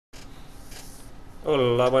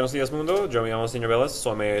Hola, buenos días mundo. Yo me llamo Señor Velas,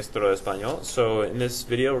 soy maestro de español. So in this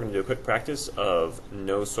video, we're going to do a quick practice of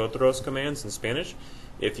Nosotros commands in Spanish.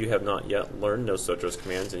 If you have not yet learned Nosotros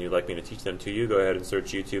commands and you'd like me to teach them to you, go ahead and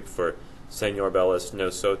search YouTube for Señor Velas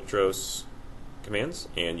Nosotros commands,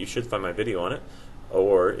 and you should find my video on it.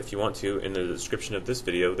 Or if you want to, in the description of this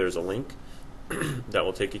video, there's a link that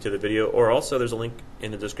will take you to the video, or also there's a link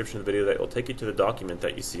in the description of the video that will take you to the document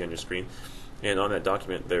that you see on your screen. And on that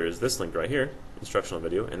document there is this link right here, instructional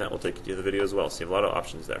video, and that will take you to the video as well. So you have a lot of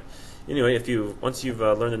options there. Anyway, once you've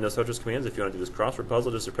learned the Nosotros commands, if you want to do this crossword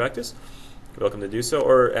puzzle just to practice, you're welcome to do so.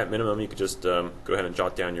 Or at minimum, you could just go ahead and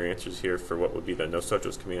jot down your answers here for what would be the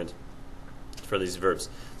Nosotros command for these verbs.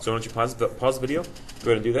 So once you pause the video,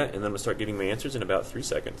 go ahead and do that, and then I'm going to start giving my answers in about 3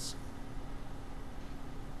 seconds.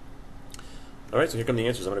 Alright, so here come the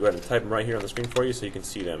answers. I'm going to go ahead and type them right here on the screen for you so you can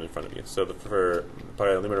see them in front of you. So para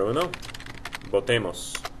el número uno,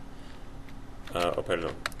 votemos.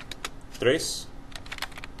 Perdón. 3,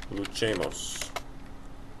 luchemos.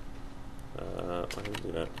 Why did we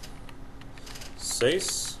do that?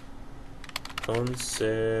 6,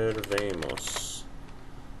 conservemos.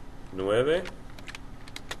 9,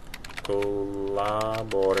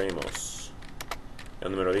 colaboremos.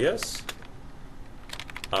 El número 10,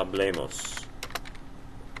 hablemos.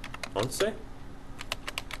 11,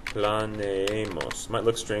 planeemos. Might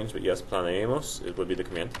look strange, but yes, planeemos, it would be the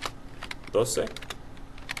command. 12,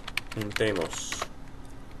 juntemos.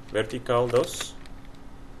 Vertical 2,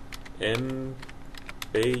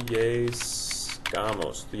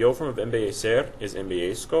 embellezcamos. The yo form of embellecer is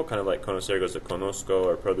embellezco, kind of like conocer goes to conozco,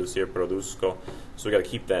 or producir, produzco. So we got to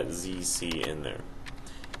keep that ZC in there.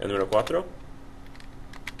 El número 4,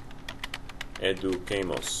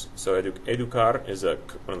 eduquemos. So educar is one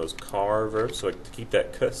of those car verbs. So to keep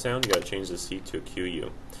that k sound, you got to change the C to a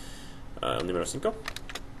QU. El número 5,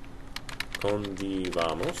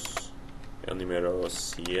 convivamos. El número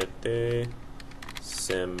 7,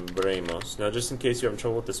 sembremos. Now, just in case you're having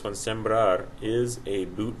trouble with this one, sembrar is a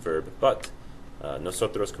boot verb, but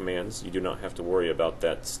Nosotros commands, you do not have to worry about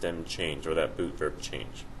that stem change or that boot verb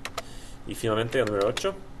change. Y finalmente, el número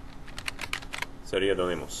 8 sería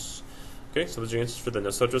donemos. Okay, so those are your answers for the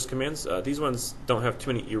Nosotros commands. These ones don't have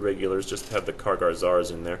too many irregulars, just have the cargar zars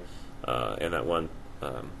in there, and that one,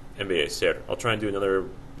 embellecer. I'll try and do another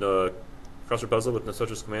crossword puzzle with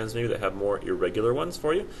Nosotros commands maybe that have more irregular ones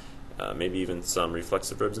for you, maybe even some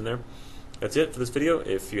reflexive verbs in there. That's it for this video.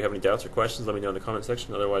 If you have any doubts or questions, let me know in the comment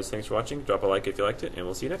section. Otherwise, thanks for watching. Drop a like if you liked it, and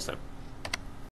we'll see you next time.